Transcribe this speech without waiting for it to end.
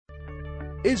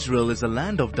Israel is a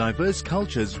land of diverse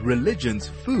cultures, religions,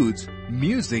 foods,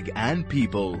 music, and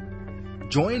people.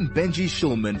 Join Benji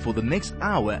Shulman for the next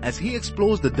hour as he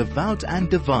explores the devout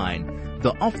and divine,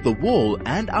 the off-the-wall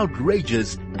and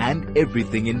outrageous, and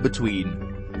everything in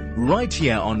between. Right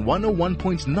here on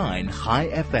 101.9 High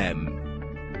FM.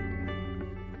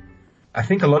 I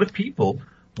think a lot of people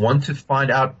want to find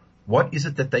out what is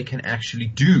it that they can actually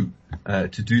do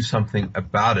to do something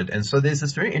about it. And so there's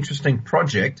this very interesting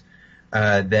project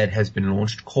that has been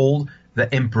launched called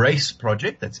the Embrace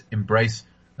Project. That's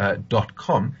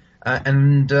embrace.com.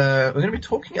 And we're going to be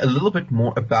talking a little bit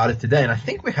more about it today. And I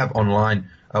think we have online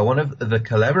one of the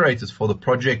collaborators for the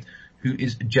project, who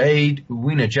is Jade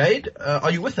Wiener. Jade,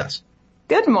 are you with us?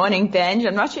 Good morning, Benj.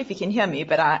 I'm not sure if you can hear me,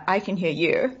 but I can hear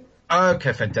you.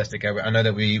 Okay, fantastic. I know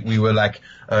that we were like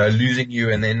losing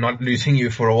you and then not losing you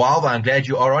for a while, but I'm glad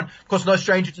you are on. Of course, no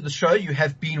stranger to the show. You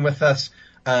have been with us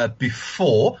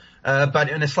before, but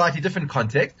in a slightly different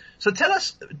context. So tell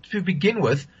us, to begin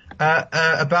with,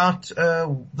 about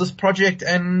this project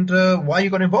and why you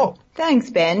got involved. Thanks,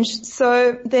 Benj.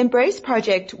 So the Embrace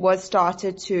Project was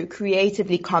started to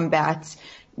creatively combat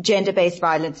gender-based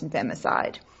violence and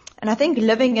femicide. And I think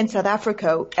living in South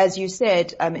Africa, as you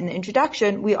said in the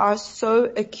introduction, we are so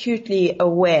acutely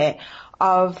aware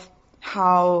of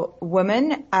how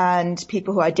women and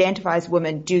people who identify as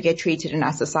women do get treated in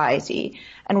our society.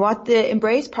 And what the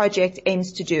Embrace Project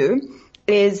aims to do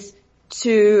is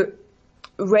to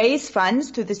raise funds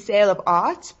through the sale of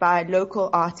art by local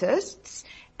artists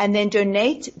and then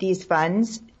donate these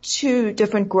funds to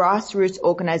different grassroots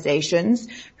organizations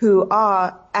who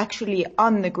are actually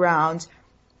on the ground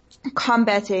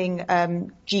combating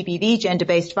GBV,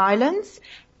 gender-based violence,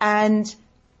 and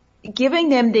giving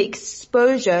them the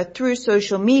exposure through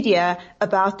social media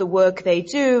about the work they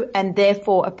do, and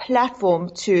therefore a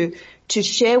platform to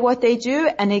share what they do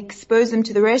and expose them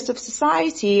to the rest of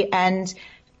society and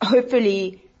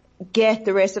hopefully get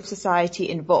the rest of society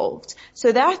involved.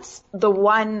 So that's the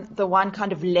one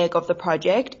kind of leg of the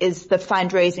project, is the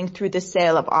fundraising through the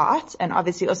sale of art, and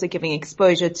obviously also giving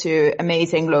exposure to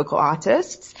amazing local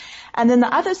artists. And then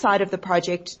the other side of the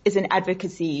project is an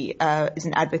advocacy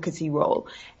role.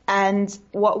 And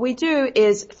what we do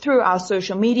is through our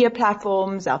social media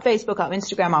platforms, our Facebook, our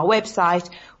Instagram, our website,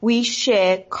 we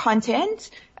share content,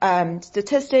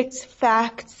 statistics,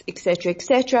 facts,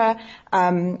 etc.,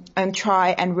 and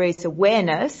try and raise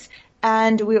awareness.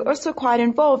 And we're also quite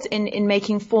involved in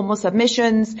making formal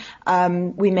submissions.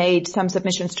 We made some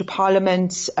submissions to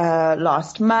Parliament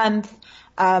last month,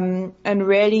 and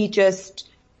really just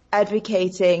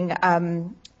advocating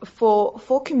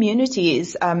for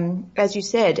communities, as you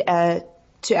said,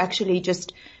 to actually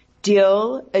just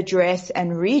deal, address,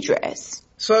 and redress.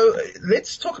 So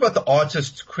let's talk about the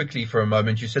artists quickly for a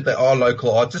moment. You said they are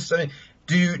local artists. I mean,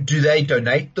 do they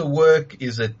donate the work?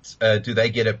 Is it do they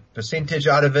get a percentage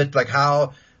out of it? Like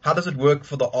how does it work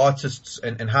for the artists,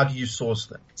 and how do you source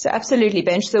them? So absolutely,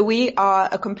 Benj. So we are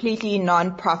a completely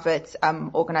non-profit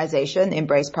organization, the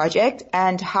Embrace Project,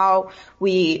 and how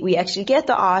we actually get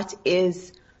the art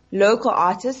is local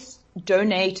artists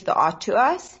donate the art to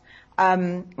us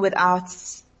without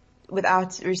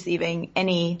receiving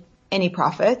any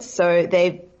profits. So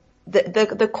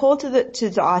the call to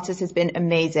the artists has been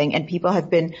amazing, and people have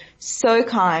been so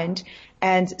kind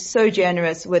and so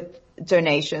generous with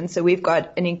donations. So we've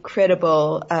got an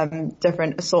incredible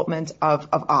different assortment of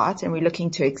art, and we're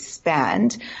looking to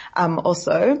expand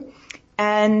also.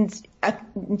 And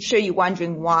I'm sure you're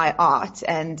wondering why art,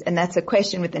 and that's a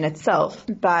question within itself.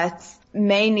 But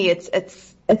mainly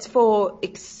it's for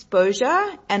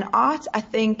exposure, and art, I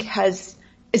think, is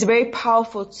a very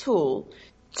powerful tool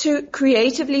to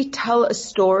creatively tell a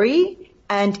story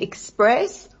and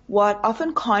express what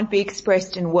often can't be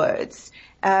expressed in words.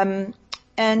 And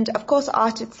of course,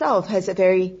 art itself has a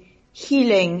very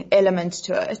healing element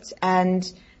to it,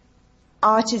 and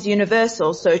art is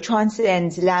universal, so it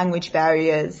transcends language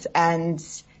barriers and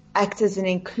acts as an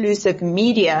inclusive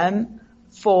medium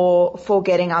for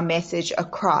getting our message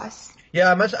across. Yeah,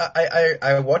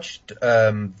 I watched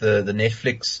the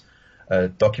Netflix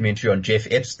documentary on Jeff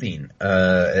Epstein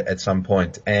at some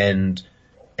point, and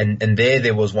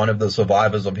there was one of the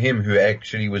survivors of him who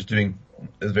actually was doing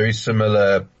a very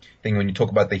similar thing when you talk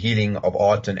about the healing of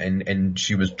art, and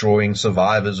she was drawing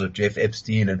survivors of Jeff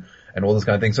Epstein and all this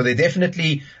kind of thing. So there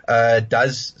definitely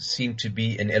does seem to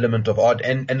be an element of art,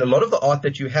 and a lot of the art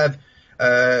that you have,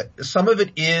 some of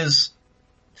it is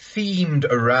themed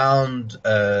around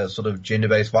sort of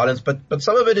gender-based violence, but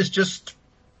some of it is just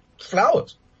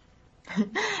flowers.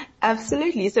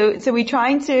 Absolutely. So we're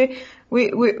trying to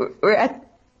we're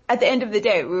at the end of the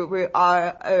day, we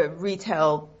are a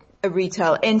retail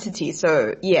entity.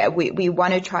 So yeah, we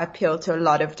want to try appeal to a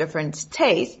lot of different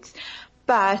tastes,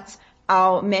 but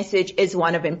our message is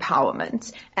one of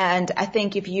empowerment. And I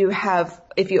think if you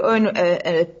own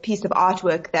a piece of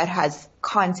artwork that has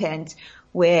content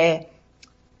where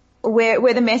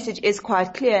the message is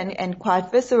quite clear and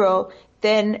quite visceral,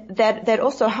 then that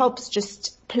also helps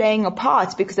just playing a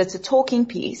part, because it's a talking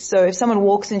piece. So if someone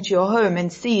walks into your home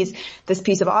and sees this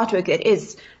piece of artwork that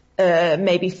is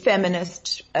maybe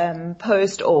feminist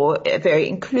post, or a very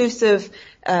inclusive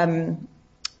artwork,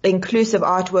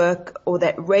 or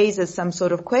that raises some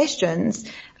sort of questions,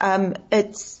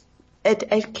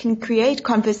 it can create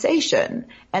conversation.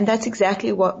 And that's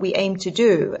exactly what we aim to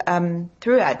do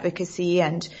through advocacy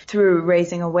and through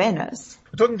raising awareness.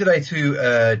 We're talking today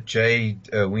to Jade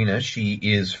Wiener. She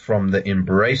is from the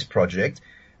Embrace Project,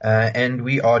 and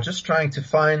we are just trying to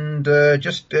find,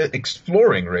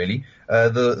 exploring really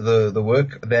the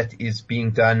work that is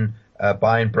being done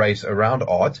by Embrace around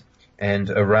art and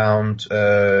around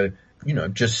the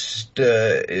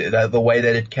way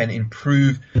that it can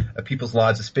improve people's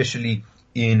lives, especially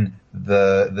in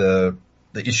the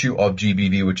issue of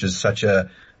GBV, which is such an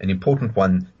important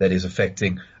one that is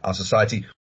affecting our society.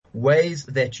 Ways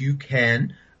that you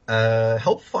can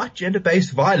help fight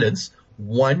gender-based violence,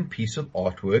 one piece of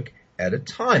artwork at a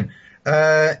time.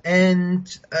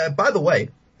 And by the way,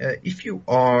 if you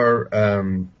are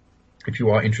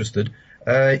interested,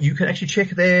 you can actually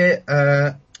check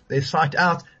their site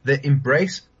out, the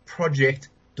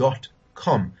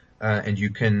embraceproject.com, and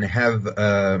you can have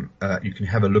a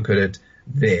look at it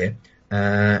there,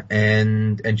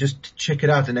 and just check it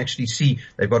out and actually see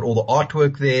they've got all the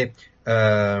artwork there.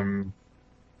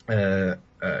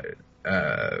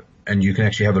 And you can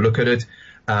actually have a look at it,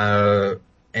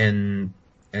 and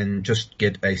just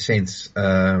get a sense,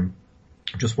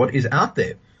 just what is out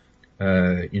there,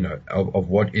 of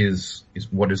what is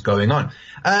going on.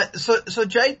 So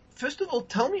Jade, first of all,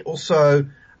 tell me also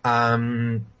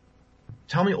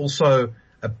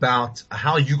about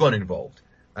how you got involved.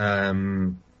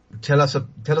 Tell us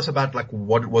about like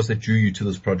what it was that drew you to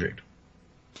this project.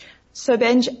 So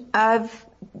Benj,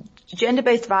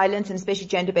 gender-based violence, and especially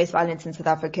gender-based violence in South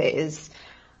Africa is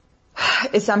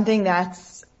something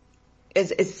that's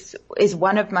is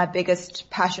one of my biggest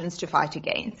passions to fight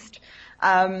against.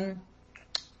 I've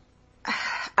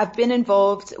been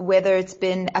involved, whether it's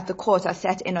been at the court. I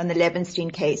sat in on the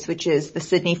Levenstein case, which is the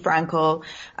Sydney Frankel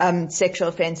sexual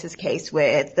offences case,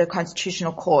 where the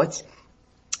Constitutional Court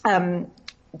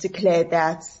declared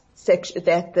that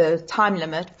the time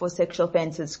limit for sexual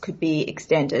offences could be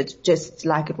extended, just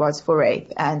like it was for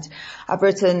rape. And I've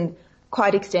written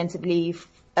quite extensively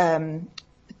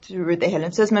through the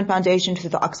Helen Suzman Foundation,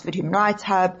 through the Oxford Human Rights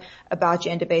Hub, about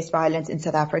gender-based violence in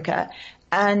South Africa.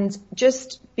 And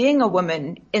just being a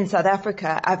woman in South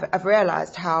Africa, I've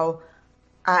realized how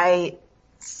I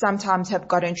sometimes have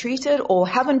gotten treated or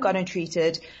haven't gotten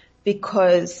treated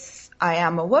because I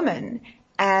am a woman,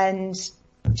 and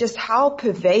just how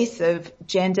pervasive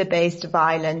gender-based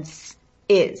violence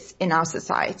is in our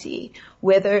society,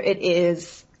 whether it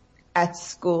is at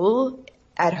school,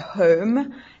 at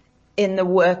home, in the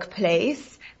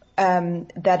workplace,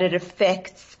 that it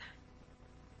affects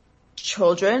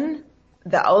children,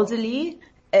 the elderly.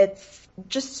 It's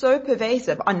just so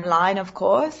pervasive, online of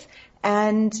course,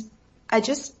 and I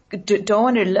just don't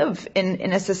want to live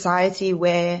in a society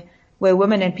where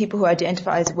women and people who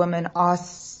identify as women are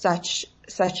such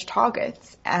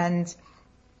targets. And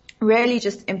really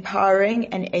just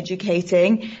empowering and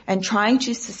educating and trying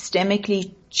to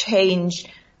systemically change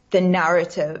the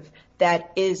narrative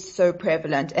that is so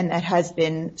prevalent and that has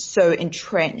been so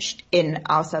entrenched in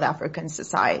our South African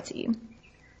society.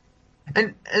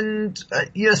 And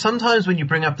sometimes when you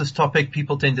bring up this topic,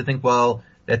 people tend to think, well,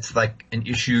 that's like an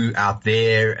issue out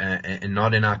there and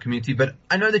not in our community. But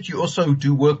I know that you also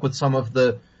do work with some of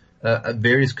the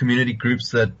various community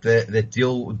groups that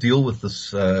deal with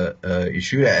this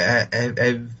issue.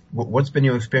 What's been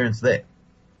your experience there?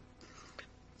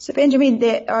 So Benjamin,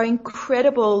 there are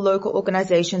incredible local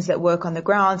organizations that work on the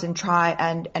ground and try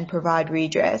and provide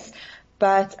redress.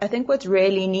 But I think what's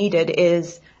really needed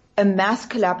is a mass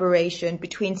collaboration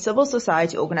between civil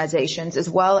society organizations as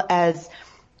well as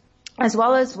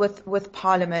with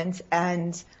Parliament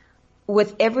and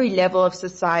with every level of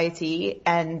society,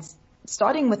 and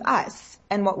starting with us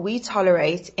and what we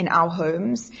tolerate in our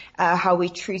homes, how we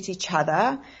treat each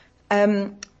other.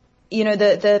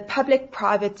 The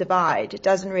public-private divide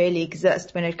doesn't really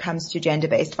exist when it comes to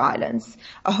gender-based violence.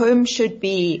 A home should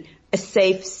be a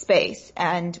safe space.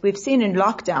 And we've seen in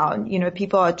lockdown,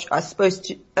 people are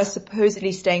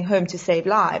supposedly staying home to save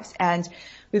lives. And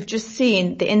we've just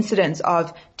seen the incidents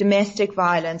of domestic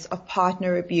violence, of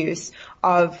partner abuse,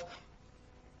 of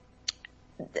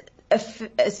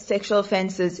sexual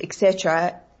offences,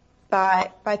 etc.,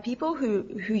 by people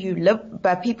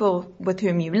by people with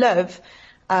whom you live,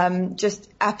 just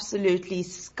absolutely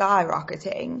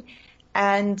skyrocketing.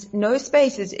 And no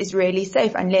space is really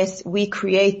safe unless we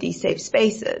create these safe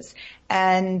spaces.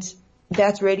 And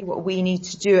that's really what we need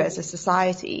to do as a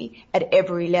society at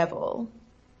every level.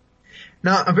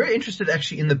 Now, I'm very interested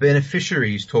actually in the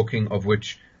beneficiaries, talking of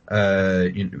which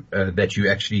that you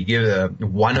actually give.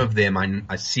 One of them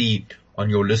I see on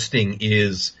your listing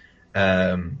is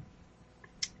Fight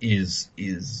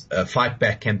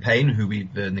Back Campaign, who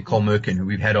Nicole Merkin, who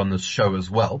we've had on this show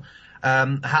as well.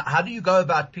 How do you go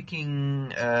about picking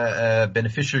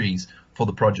beneficiaries for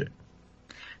the project?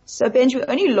 So, Benj, we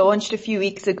only launched a few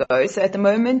weeks ago. So at the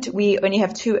moment, we only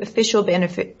have two official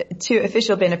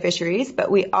beneficiaries,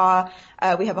 but we have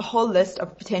a whole list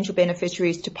of potential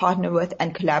beneficiaries to partner with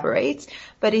and collaborate.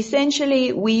 But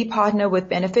essentially, we partner with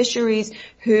beneficiaries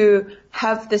who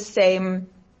have the same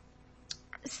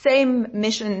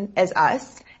mission as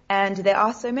us. And there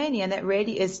are so many, and that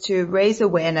really is to raise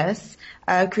awareness,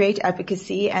 create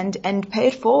advocacy, and pay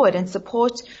it forward and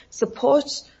support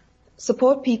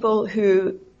people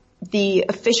who the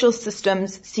official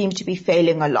systems seem to be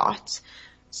failing a lot.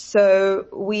 So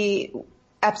we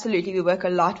work a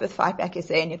lot with Fight Back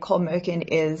SA. Nicole Merkin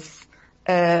is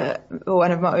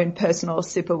one of my own personal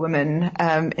superwoman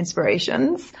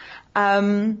inspirations,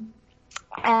 and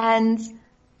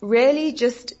really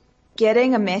just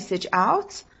getting a message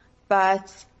out,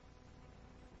 but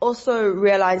also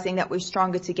realizing that we're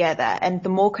stronger together. And the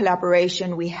more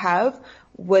collaboration we have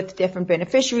with different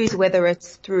beneficiaries, whether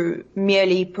it's through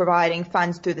merely providing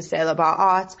funds through the sale of our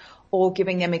art or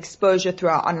giving them exposure through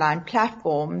our online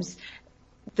platforms,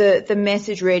 the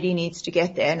message really needs to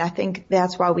get there. And I think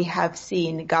that's why we have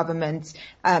seen government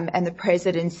and the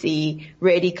presidency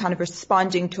really kind of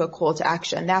responding to a call to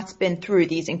action. That's been through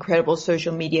these incredible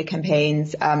social media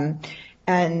campaigns and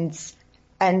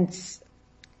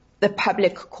the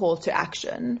public call to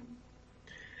action.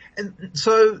 And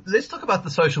so let's talk about the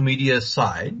social media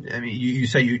side. I mean, you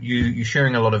say you're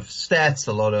sharing a lot of stats,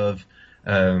 a lot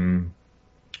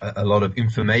of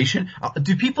information.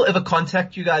 Do people ever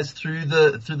contact you guys through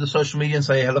the social media and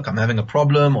say, hey, look, I'm having a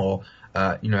problem, or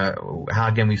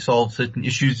how can we solve certain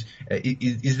issues?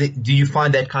 Do you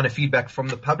find that kind of feedback from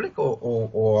the public,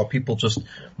 or are people just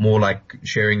more like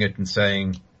sharing it and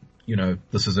saying,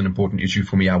 this is an important issue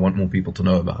for me, I want more people to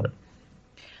know about it?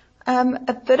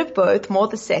 A bit of both, more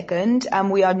the second.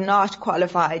 We are not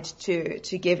qualified to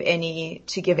give any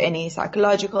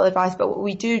psychological advice, but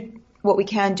what we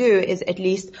can do is at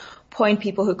least point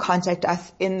people who contact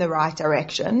us in the right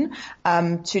direction,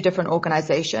 to different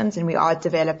organizations. And we are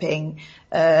developing,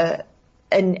 a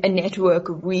network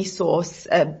resource,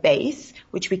 base,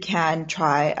 which we can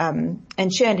try,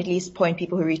 and share, and at least point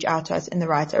people who reach out to us in the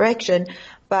right direction.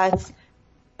 But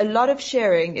a lot of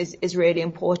sharing is really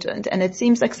important, and it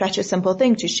seems like such a simple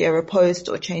thing to share a post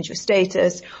or change your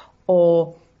status,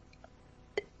 or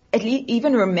at least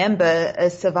even remember a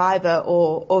survivor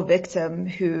or victim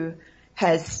who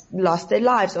has lost their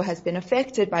lives or has been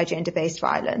affected by gender-based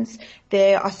violence.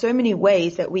 There are so many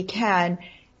ways that we can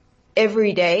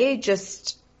every day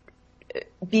just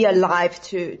be alive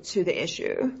to the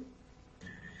issue.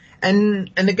 And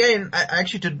again, I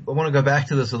actually want to go back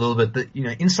to this a little bit, that,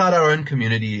 inside our own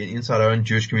community, inside our own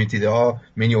Jewish community, there are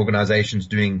many organizations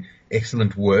doing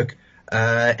excellent work.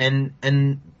 But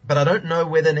I don't know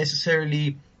whether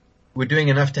necessarily we're doing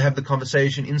enough to have the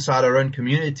conversation inside our own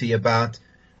community about,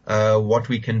 what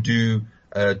we can do,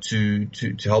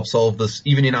 to help solve this,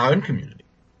 even in our own community.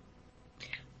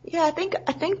 Yeah, I think,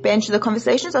 Benj, the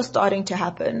conversations are starting to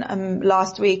happen.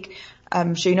 Last week,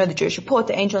 sure the Jewish Report,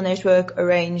 the Angel Network,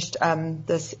 arranged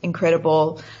this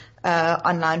incredible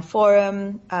online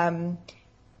forum.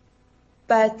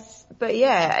 But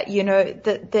yeah,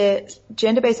 the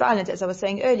gender-based violence, as I was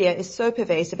saying earlier, is so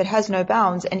pervasive. It has no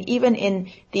bounds. And even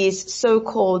in these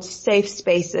so-called safe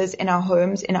spaces in our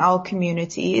homes, in our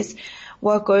communities,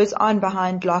 what goes on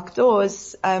behind locked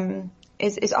doors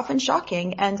is often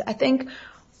shocking. And I think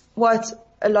what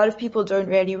a lot of people don't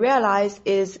really realize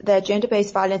is that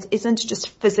gender-based violence isn't just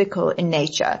physical in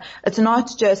nature. It's not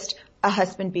just a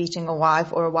husband beating a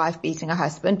wife or a wife beating a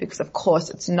husband, because of course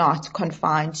it's not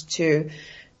confined to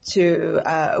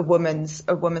a woman's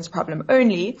problem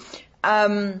only.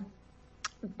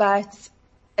 But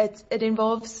it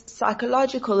involves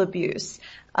psychological abuse,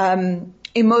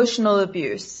 emotional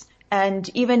abuse, and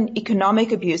even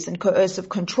economic abuse and coercive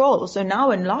control. So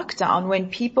now in lockdown, when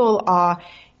people are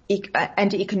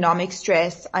under economic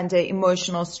stress, under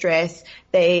emotional stress,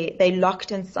 they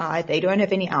locked inside, they don't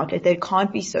have any outlet, they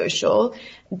can't be social.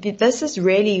 This is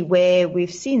really where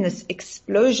we've seen this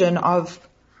explosion of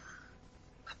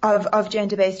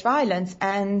gender-based violence,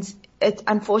 and it,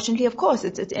 unfortunately, of course,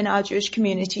 it's in our Jewish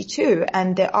community too,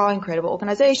 and there are incredible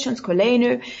organizations,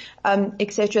 Kolenu,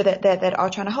 etc., that are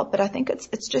trying to help. But I think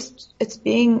it's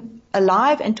being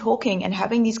alive and talking and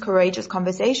having these courageous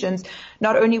conversations,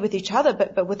 not only with each other,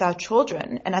 but with our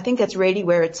children. And I think that's really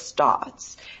where it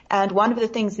starts. And one of the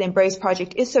things the Embrace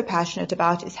Project is so passionate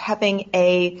about is having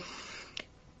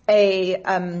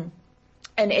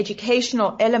an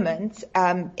educational element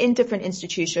in different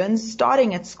institutions,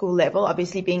 starting at school level,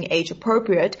 obviously being age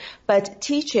appropriate, but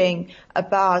teaching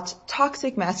about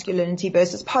toxic masculinity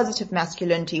versus positive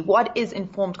masculinity. What is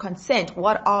informed consent?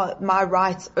 What are my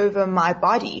rights over my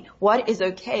body? What is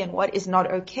okay and what is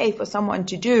not okay for someone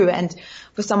to do, and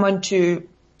for someone to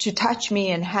touch me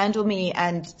and handle me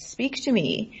and speak to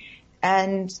me,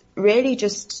 and really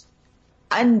just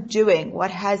undoing what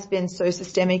has been so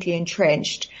systemically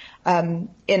entrenched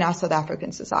in our South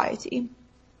African society.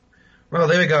 Well,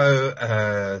 there we go.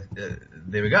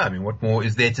 There we go. I mean, what more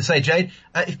is there to say, Jade?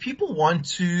 If people want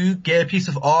to get a piece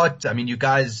of art, I mean, you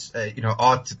guys,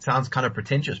 art, it sounds kind of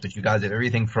pretentious, but you guys have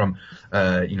everything from,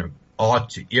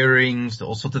 art to earrings to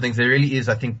all sorts of things. There really is,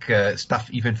 I think, stuff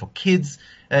even for kids,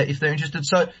 if they're interested.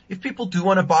 So if people do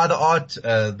want to buy the art,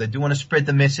 they do want to spread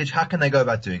the message, how can they go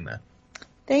about doing that?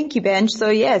 Thank you, Benj. So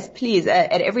yes, please,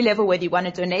 at every level, whether you want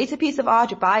to donate a piece of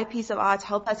art or buy a piece of art,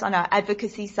 help us on our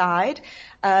advocacy side.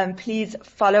 Please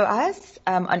follow us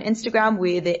on Instagram.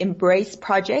 We're the Embrace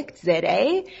Project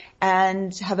ZA,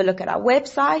 and have a look at our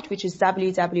website, which is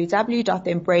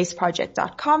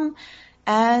www.theembraceproject.com.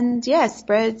 And yes,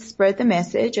 spread the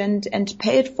message and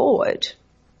pay it forward.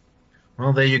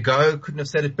 Well, there you go. Couldn't have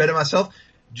said it better myself.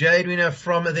 Jade Wiener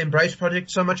from the Embrace Project,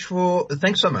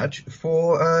 thanks so much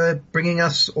for bringing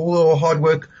us all your hard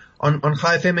work on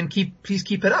Chai FM, and please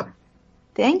keep it up.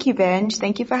 Thank you, Benj.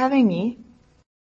 Thank you for having me.